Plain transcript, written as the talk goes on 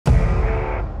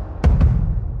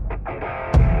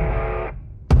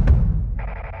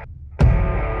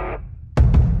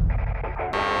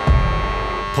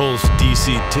QuietPulse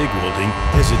DC TIG welding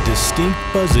has a distinct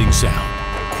buzzing sound.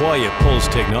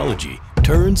 QuietPulse Technology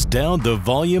turns down the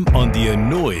volume on the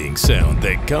annoying sound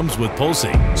that comes with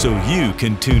pulsing so you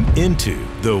can tune into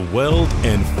the weld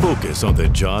and focus on the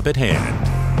job at hand.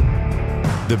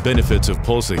 The benefits of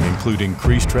pulsing include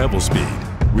increased travel speed,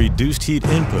 reduced heat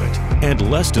input,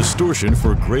 and less distortion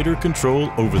for greater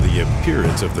control over the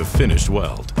appearance of the finished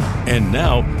weld. And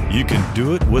now you can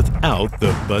do it without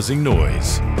the buzzing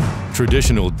noise.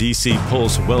 Traditional DC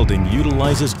pulse welding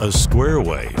utilizes a square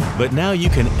wave, but now you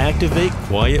can activate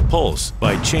QuietPulse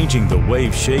by changing the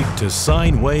wave shape to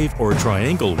sine wave or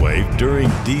triangle wave during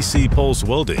DC pulse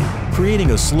welding,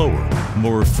 creating a slower,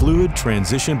 more fluid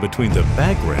transition between the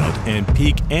background and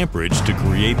peak amperage to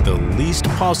create the least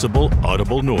possible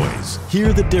audible noise.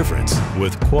 Hear the difference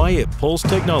with QuietPulse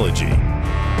Technology.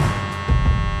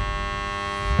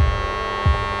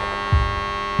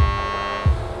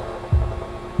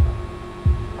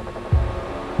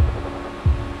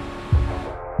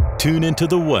 Tune into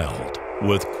the weld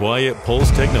with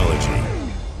QuietPulse Technology.